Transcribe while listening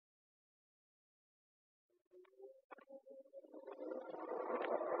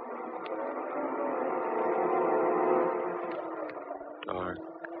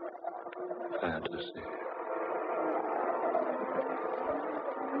mercy.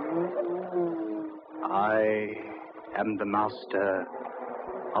 I am the master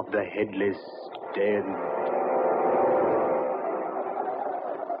of the Headless Den.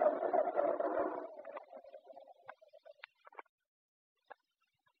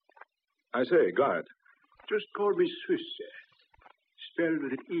 I say, guard. Just call me Swiss, sir. Spelled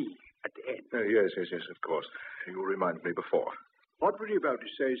with an E at the end. Yes, of course. You reminded me before. What were you about to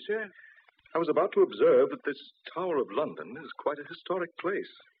say, sir? I was about to observe that this Tower of London is quite a historic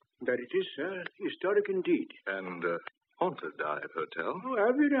place. That it is, sir. Historic indeed. And haunted, I've heard tell. Oh,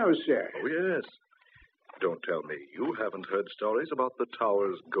 have you now, sir? Oh, yes. Don't tell me you haven't heard stories about the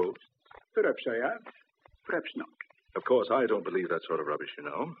Tower's ghosts. Perhaps I have. Perhaps not. Of course, I don't believe that sort of rubbish, you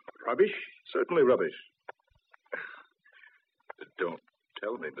know. Rubbish? Certainly rubbish. Don't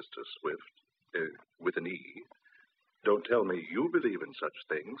tell me, Mr. Swift, with an E. Don't tell me you believe in such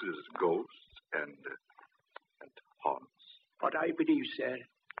things as ghosts and haunts. What I believe, sir,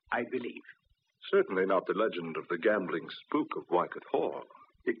 I believe. Certainly not the legend of the gambling spook of Wycott Hall.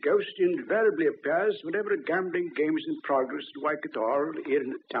 The ghost invariably appears whenever a gambling game is in progress at Wycott Hall here in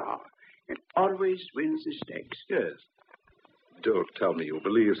the tower, and always wins the stakes. Yes. Don't tell me you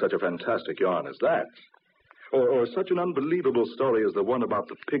believe such a fantastic yarn as that. Or such an unbelievable story as the one about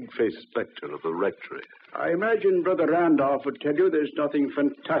the pig-faced spectre of the rectory. I imagine Brother Randolph would tell you there's nothing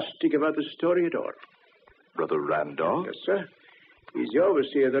fantastic about the story at all. Brother Randolph? Yes, sir. He's the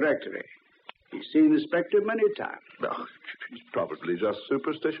overseer of the rectory. He's seen the spectre many times. Oh, he's probably just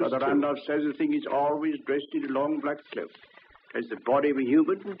superstitious, Brother Randolph says the thing is always dressed in a long black cloak. Has the body of a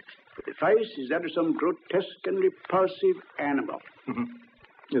human, but the face is that of some grotesque and repulsive animal.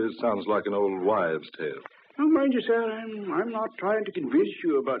 It sounds like an old wives' tale. Oh, mind you, sir, I'm not trying to convince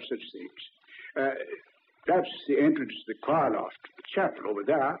you about such things. That's the entrance to the choir loft, the chapel over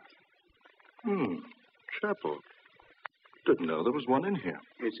there. Chapel. Didn't know there was one in here.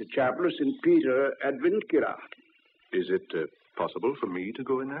 It's a chapel of St. Peter Adventula. Is it possible for me to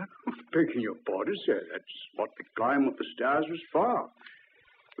go in there? Begging your pardon, sir, that's what the climb up the stairs was for.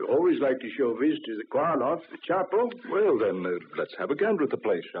 We always like to show visitors the choir loft, the chapel. Well, then, let's have a gander at the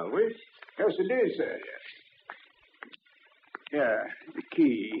place, shall we? Yes, it is, sir. Yeah, the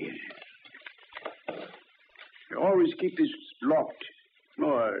key. You always keep this locked.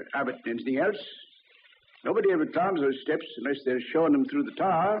 More habit than anything else. Nobody ever climbs those steps unless they're showing them through the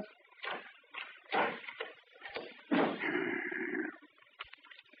tower.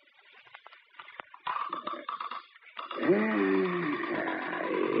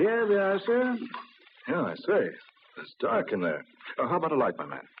 Here we are, sir. Yeah, I say. It's dark in there. How about a light, my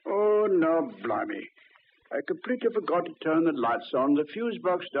man? Oh, no, blimey. I completely forgot to turn the lights on the fuse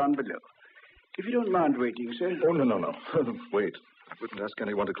box down below. If you don't mind waiting, sir. Oh, no. Wait. I wouldn't ask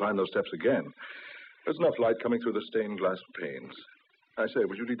anyone to climb those steps again. There's enough light coming through the stained glass panes. I say,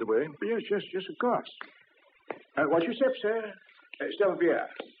 would you lead the way? Yes, of course. Watch your step, sir. Step up here.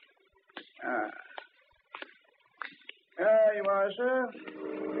 There you are, sir.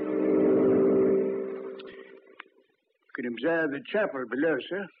 You can observe the chapel below,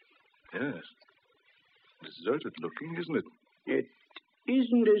 sir. Yes. Deserted looking, isn't it? It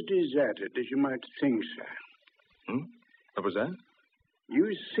isn't as deserted as you might think, sir. What was that?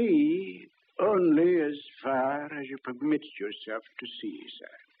 You see only as far as you permit yourself to see,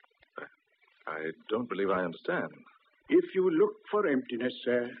 sir. I don't believe I understand. If you look for emptiness,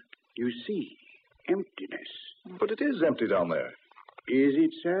 sir, you see emptiness. But it is empty down there. Is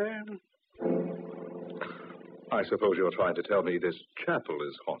it, sir? I suppose you're trying to tell me this chapel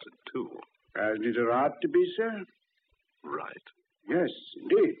is haunted, too. Hasn't it a right to be, sir? Right. Yes,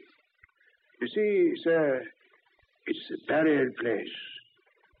 indeed. You see, sir, it's the burial place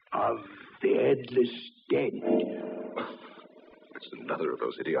of the Headless Den. It's another of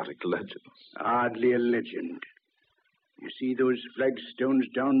those idiotic legends. Hardly a legend. You see those flagstones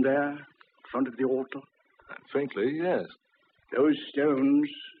down there in front of the altar? Faintly, yes. Those stones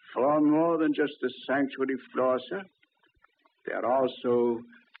form more than just the sanctuary floor, sir. They are also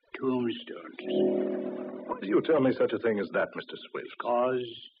tombstones. Why do you tell me such a thing as that, Mr. Swift? Because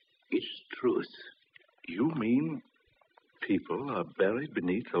it's truth. You mean people are buried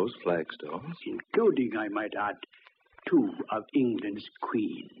beneath those flagstones? Including, I might add, 2 of England's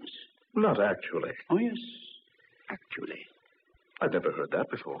queens. Not actually. Oh, yes, actually. I've never heard that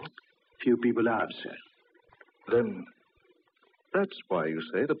before. Few people have, sir. Then that's why you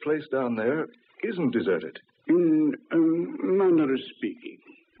say the place down there isn't deserted. In a manner of speaking,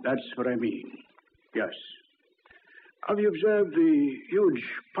 that's what I mean. Yes. Have you observed the huge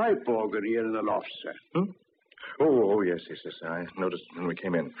pipe organ here in the loft, sir? Oh, yes. I noticed when we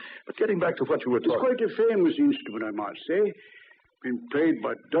came in. But getting back to what you were It's talking... quite a famous instrument, I must say. Been played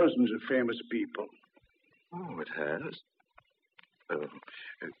by dozens of famous people. Oh, it has?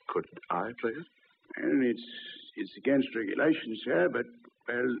 Could I play it? And it's against regulations, sir, but,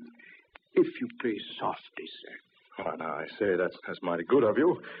 well, if you play softly, sir. Oh, now, I say, that's mighty good of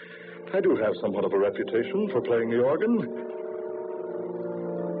you. I do have somewhat of a reputation for playing the organ.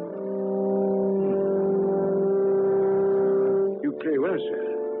 You play well,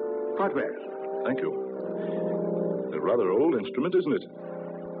 sir. Quite well. Thank you. A rather old instrument, isn't it?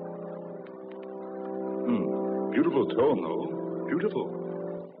 Beautiful tone, though. Beautiful.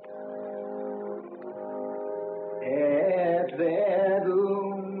 Et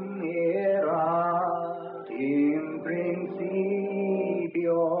verbum erat in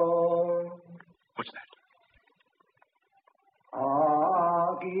principio. What's that?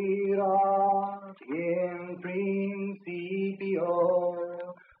 Ac erat in principio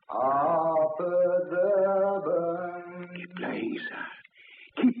apud verbum. Keep playing, sir.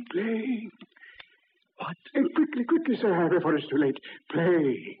 Keep playing. What? Quickly, sir, before it's too late.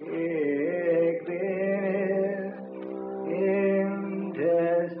 Play. Hic finis in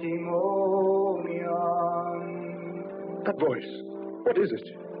testimonium. That voice. What is it?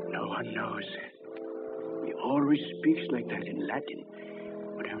 No one knows. He always speaks like that in Latin.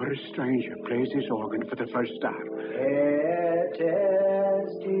 Whenever a stranger plays his organ for the first time. Et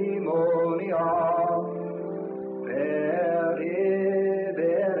testimonium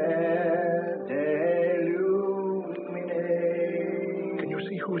peribere delumine. Can you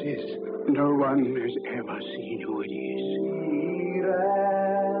see who it is? No one has ever seen who it is.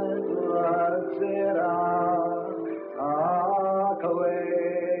 Ire laxera acque.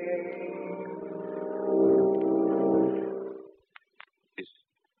 Is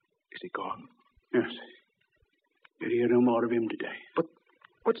he gone? Yes. You'll hear no more of him today. But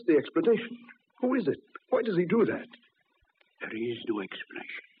what's the explanation? Who is it? Why does he do that? There is no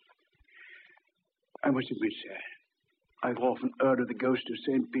explanation. I must admit, sir, I've often heard of the ghost of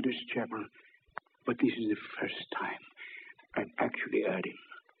St. Peter's Chapel, but this is the first time I've actually heard him.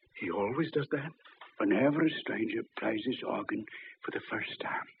 He always does that? Whenever a stranger plays his organ for the first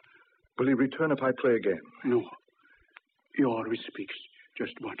time. Will he return if I play again? No. He always speaks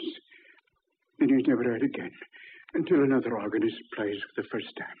just once. Then he's never heard again until another organist plays for the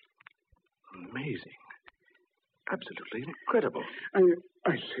first time. Amazing. Absolutely incredible. I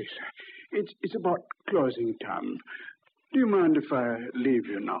say, sir, it's about closing time. Do you mind if I leave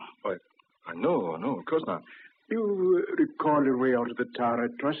you now? Why, no, of course not. You recall your way out of the tower, I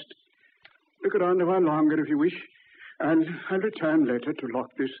trust. Look around a while longer if you wish, and I'll return later to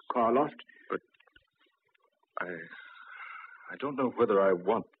lock this car loft. But I don't know whether I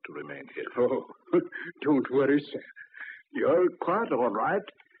want to remain here. Oh, don't worry, sir. You're quite all right.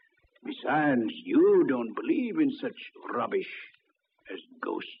 Besides, you don't believe in such rubbish as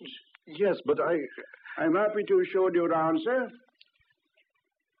ghosts. Yes, but I'm happy to show you around, sir.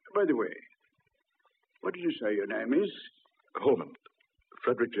 By the way, what did you say your name is? Holman.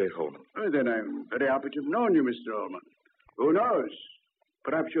 Frederick J. Holman. Oh, then I'm very happy to have known you, Mr. Holman. Who knows?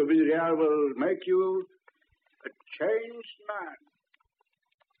 Perhaps your visit here will make you a changed man.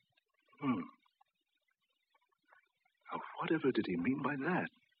 Now, whatever did he mean by that?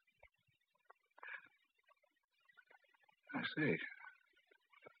 I say,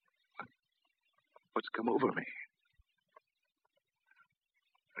 what's come over me?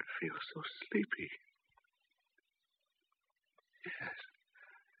 I feel so sleepy. Yes,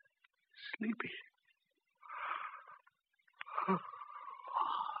 sleepy.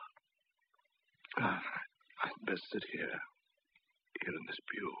 I'd best sit here in this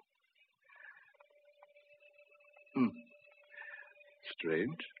pew.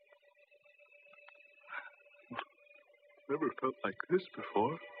 Strange. Never felt like this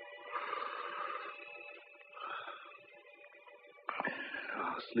before.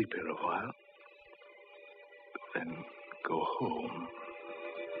 I'll sleep here a while, then go home.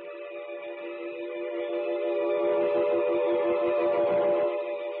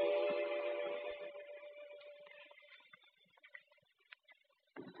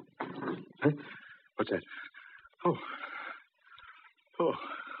 Huh? What's that?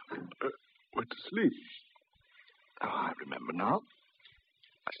 Went to sleep. Oh, I remember now.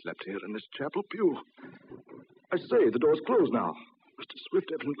 I slept here in this chapel pew. I say, the door's closed now. Mr.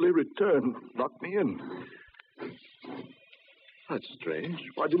 Swift evidently returned, locked me in. That's strange.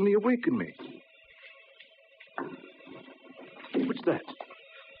 Why didn't he awaken me? What's that?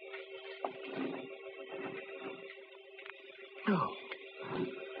 No.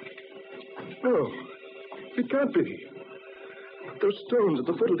 It can't be. Those stones at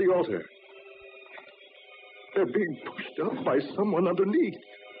the foot of the altar. They're being pushed up by someone underneath.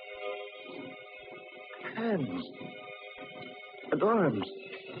 Hands. And arms.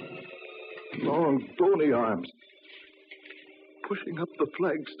 Long, bony arms. Pushing up the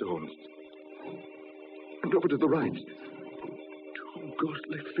flagstones. And over to the right. Two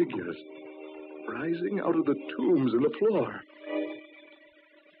ghostly figures. Rising out of the tombs in the floor.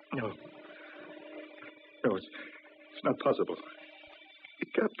 No. No, it's not possible.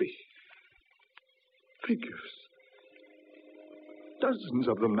 It can't be. Figures. Dozens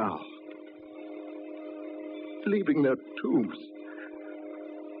of them now. Leaving their tombs.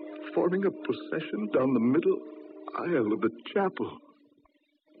 Forming a procession down the middle aisle of the chapel.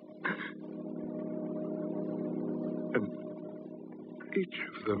 And each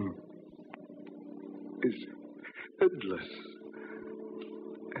of them is headless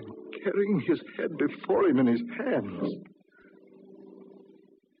and carrying his head before him in his hands.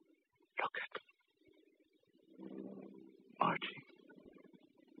 Look at them. Marching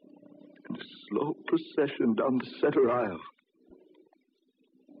in a slow procession down the center aisle.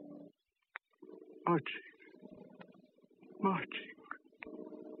 Marching. Marching.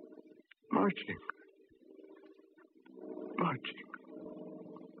 Marching. Marching.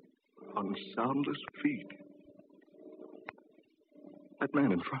 On soundless feet. That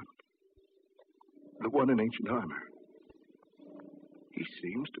man in front. The one in ancient armor. He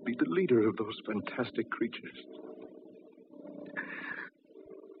seems to be the leader of those fantastic creatures.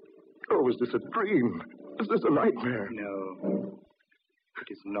 Oh, is this a dream? Is this a nightmare? No.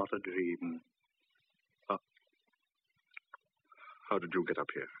 It is not a dream. How did you get up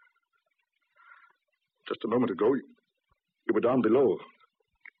here? Just a moment ago, you were down below,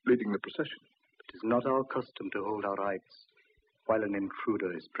 leading the procession. It is not our custom to hold our rights while an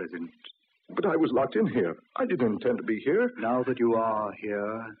intruder is present. But I was locked in here. I didn't intend to be here. Now that you are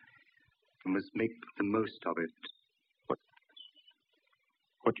here, you must make the most of it.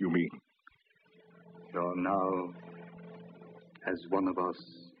 What do you mean? You're now as one of us.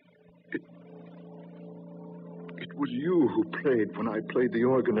 It was you who prayed when I played the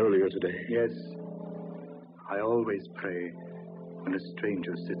organ earlier today. Yes. I always pray when a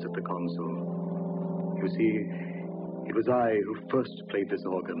stranger sits at the console. You see, it was I who first played this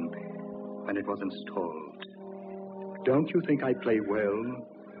organ when it was installed. Don't you think I play well?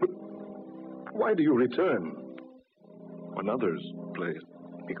 But why do you return when others play it?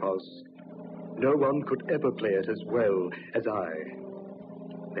 Because no one could ever play it as well as I.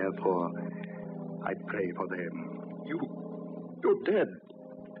 Therefore, I pray for them. You're dead.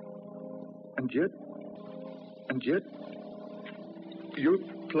 And yet, you're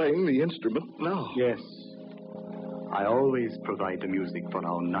playing the instrument now. Yes. I always provide the music for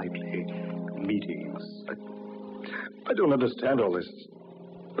our nightly meetings. I don't understand all this.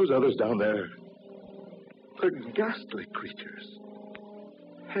 Those others down there, they're ghastly creatures.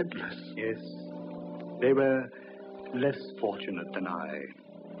 Headless. Yes. They were less fortunate than I.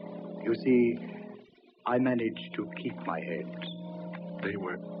 You see, I managed to keep my head. They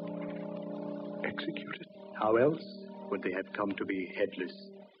were executed? How else would they have come to be headless?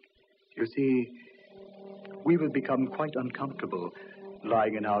 You see, we will become quite uncomfortable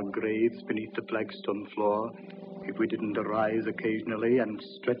lying in our graves beneath the flagstone floor if we didn't arise occasionally and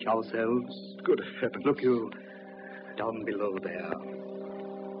stretch ourselves. Good heavens. Look, you, down below there.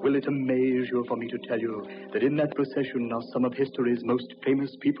 Will it amaze you for me to tell you that in that procession are some of history's most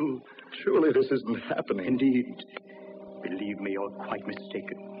famous people? Surely this isn't happening. Indeed. Believe me, you're quite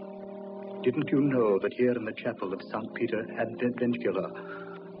mistaken. Didn't you know that here in the chapel of St. Peter ad Ventula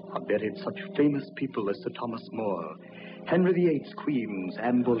are buried such famous people as Sir Thomas More, Henry VIII's queens,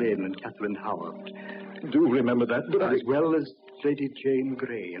 Anne Boleyn and Catherine Howard? Do remember that, but as well as Lady Jane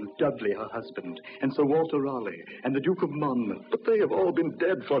Grey and Dudley, her husband, and Sir Walter Raleigh and the Duke of Monmouth. But they have all been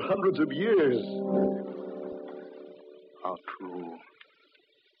dead for hundreds of years. How true.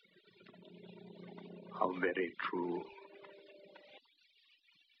 How very true.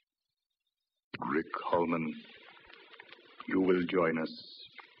 Rick Holman, you will join us.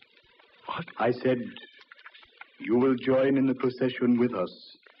 What? I said you will join in the procession with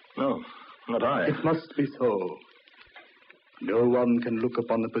us. No, not I. It must be so. No one can look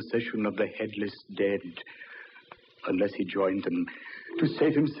upon the procession of the headless dead unless he joined them to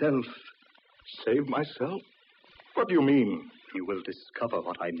save himself. Save myself? What do you mean? You will discover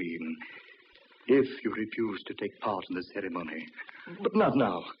what I mean if you refuse to take part in the ceremony. But not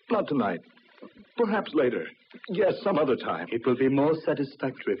now. Not tonight. Perhaps later. Yes, some other time. It will be more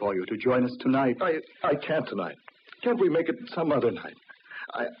satisfactory for you to join us tonight. I can't tonight. Can't we make it some other night?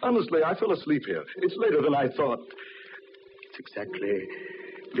 Honestly, I fell asleep here. It's later than I thought. It's exactly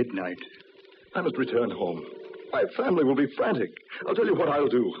midnight. I must return home. My family will be frantic. I'll tell you what I'll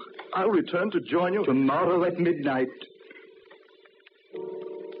do. I'll return to join you. Tomorrow at midnight.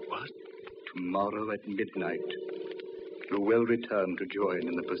 What? Tomorrow at midnight. You will return to join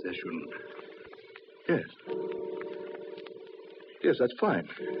in the procession. Yes. Yes, that's fine.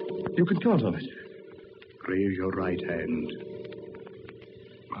 You can count on it. Raise your right hand.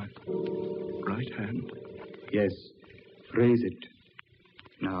 My right hand? Yes, raise it.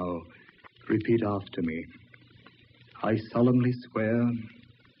 Now, repeat after me. I solemnly swear.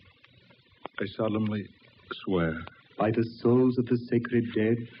 I solemnly swear. By the souls of the sacred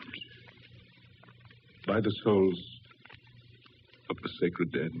dead. By the souls of the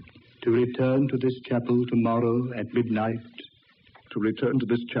sacred dead. To return to this chapel tomorrow at midnight. To return to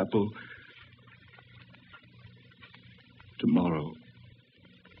this chapel tomorrow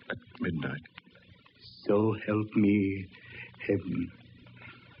at midnight. So help me, heaven.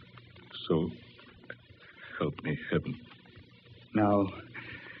 So help me, heaven. Now,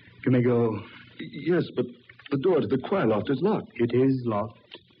 you may go. Yes, but the door to the choir loft is locked. It is locked,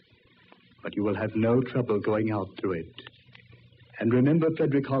 but you will have no trouble going out through it. And remember,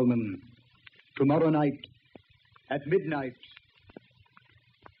 Frederick Holman, tomorrow night at midnight.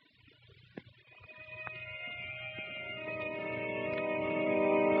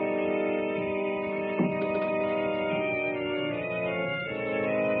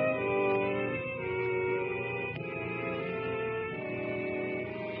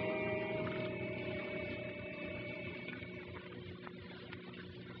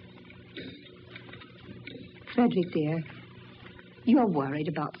 Frederick, dear, you're worried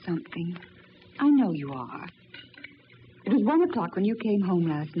about something. I know you are. It was 1 o'clock when you came home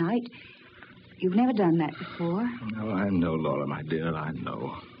last night. You've never done that before. Oh, I know, Laura, my dear, I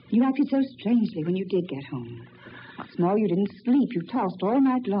know. You acted so strangely when you did get home. What's more, you didn't sleep. You tossed all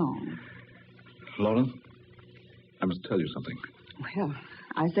night long. Laura, I must tell you something. Well,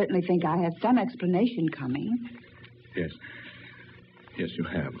 I certainly think I have some explanation coming. Yes. Yes, you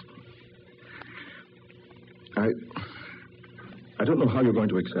have. I don't know how you're going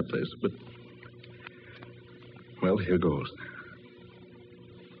to accept this, but... Well, here goes.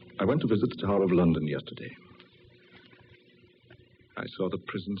 I went to visit the Tower of London yesterday. I saw the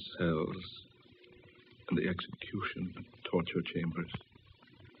prison cells and the execution and torture chambers.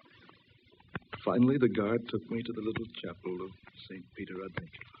 Finally, the guard took me to the little chapel of St. Peter ad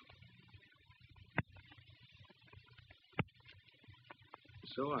Vincula.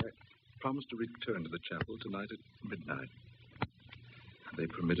 So I promised to return to the chapel tonight at midnight. They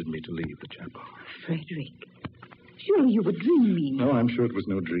permitted me to leave the chapel. Frederick, surely you were dreaming. No, I'm sure it was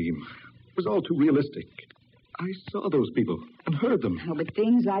no dream. It was all too realistic. I saw those people and heard them. Oh, but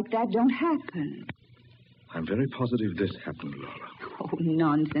things like that don't happen. I'm very positive this happened, Laura. Oh,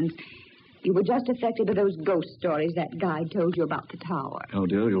 nonsense. You were just affected by those ghost stories that guide told you about the tower. Oh,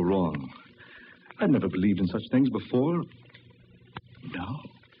 dear, you're wrong. I'd never believed in such things before. No.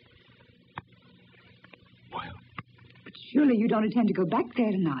 Well, But surely you don't intend to go back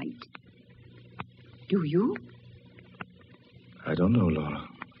there tonight. Do you? I don't know, Laura.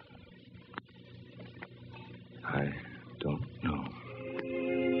 I don't know.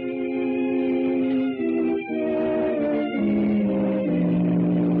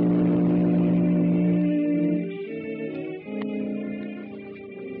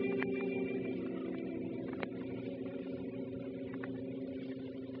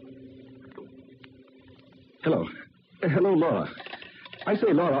 Hello. Hello, Laura. I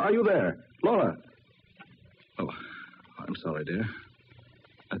say, Laura, are you there? Laura. Oh, I'm sorry, dear.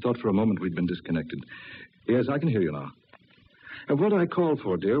 I thought for a moment we'd been disconnected. Yes, I can hear you now. And what I called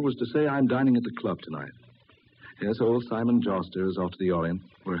for, dear, was to say I'm dining at the club tonight. Yes, old Simon Joster is off to the Orient.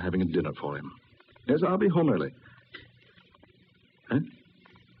 We're having a dinner for him. Yes, I'll be home early. Huh?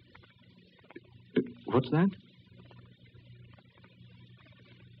 What's that?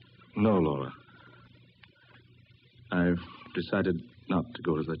 No, Laura. I've decided not to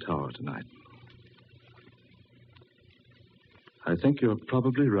go to the tower tonight. I think you're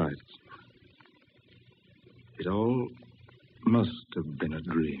probably right. It all must have been a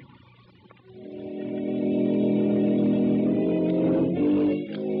dream.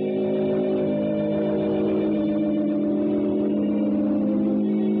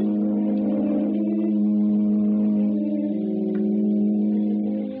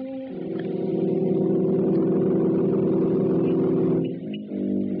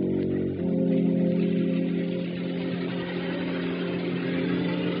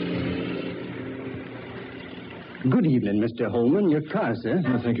 Good evening, Mr. Holman. Your car, sir.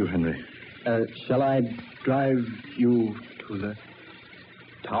 Oh, thank you, Henry. Shall I drive you to the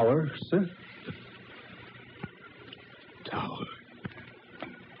tower, sir? Tower?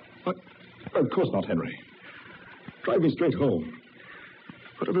 What? Of course not, Henry. Drive me straight home.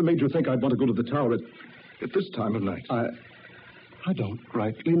 Whatever made you think I'd want to go to the tower at this time of night? I don't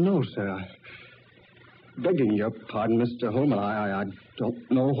rightly know, sir. Begging your pardon, Mr. Holman, I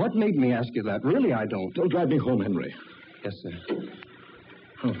don't know what made me ask you that. Really, I don't. Don't drive me home, Henry. Yes, sir.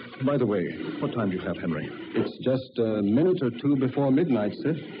 Oh, by the way, what time do you have, Henry? It's just a minute or two before midnight,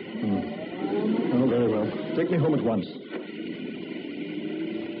 sir. Oh, very well. Take me home at once.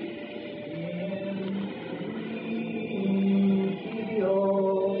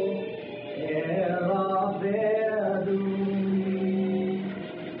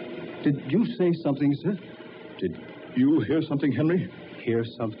 Did you say something, sir? Did you hear something, Henry? Hear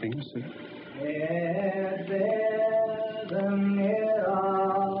something, sir?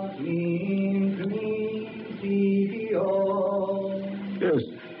 Yes,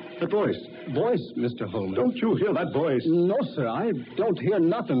 that voice. Voice, Mr. Holman. Don't you hear that voice? No, sir, I don't hear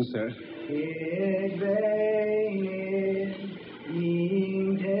nothing, sir.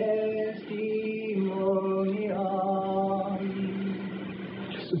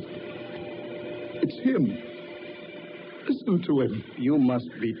 Listen. It's him. Listen to him. You must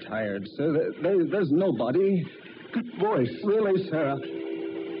be tired, sir. There's nobody. That voice. Really, sir.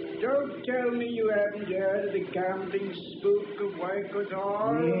 Don't tell me you haven't heard of the gambling spook of Waikato.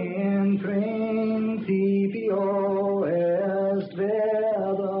 In principio est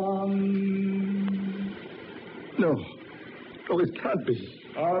verdam. No. No, it can't be.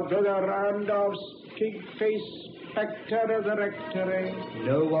 Or Brother Randolph's pig-faced spectre of the rectory.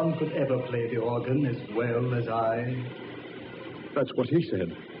 No one could ever play the organ as well as I. That's what he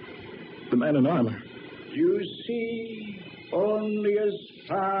said. The man in armor. You see, only as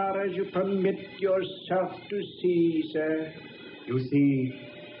far as you permit yourself to see, sir. You see,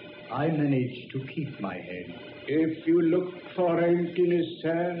 I managed to keep my head. If you look for emptiness,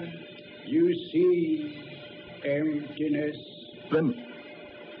 sir, you see emptiness. Then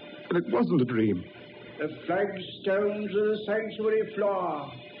it wasn't a dream. The flagstones of the sanctuary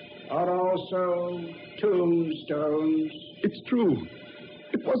floor are also tombstones. It's true.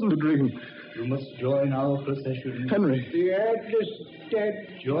 It wasn't a dream. You must join our procession. Henry. The headless dead.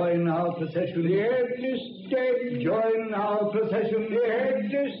 Join our procession. The headless dead. Join our procession. The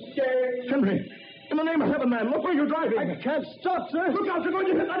headless dead. Henry, in the name of heaven, man, look where you're driving. I can't stop, sir. Look out, you're going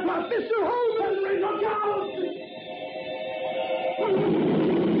to hit that bus. Mr. Holmes! Henry, look out!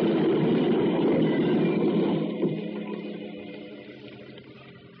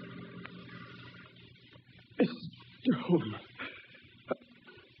 Mr. Holman.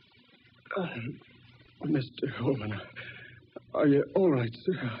 Mr. Holman, are you all right,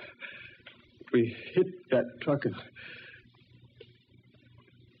 sir? We hit that truck and...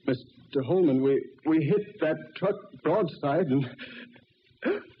 Mr. Holman, we hit that truck broadside and...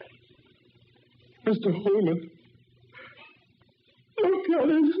 Mr. Holman, look at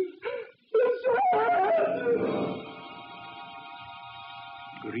him.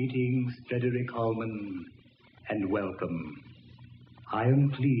 Greetings, Frederick Holman, and welcome. I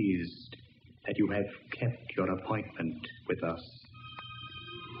am pleased that you have kept your appointment with us.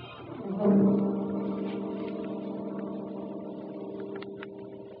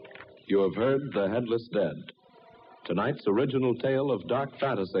 You have heard The Headless Dead, tonight's original tale of dark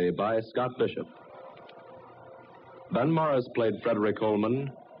fantasy by Scott Bishop. Ben Morris played Frederick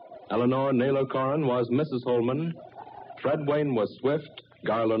Holman, Eleanor Naylor Corrin was Mrs. Holman, Fred Wayne was Swift,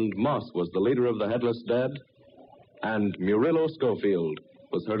 Garland Moss was the leader of The Headless Dead, and Murillo Schofield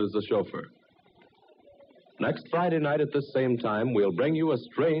was heard as the chauffeur. Next Friday night at this same time, we'll bring you a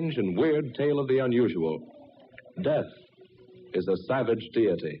strange and weird tale of the unusual. Death is a savage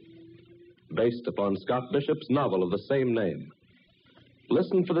deity, based upon Scott Bishop's novel of the same name.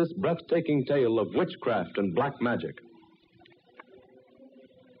 Listen for this breathtaking tale of witchcraft and black magic.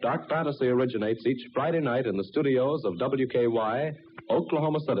 Dark Fantasy originates each Friday night in the studios of WKY,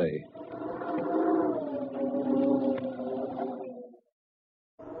 Oklahoma City.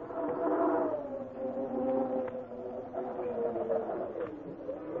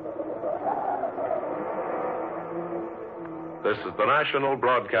 This is the National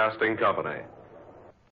Broadcasting Company.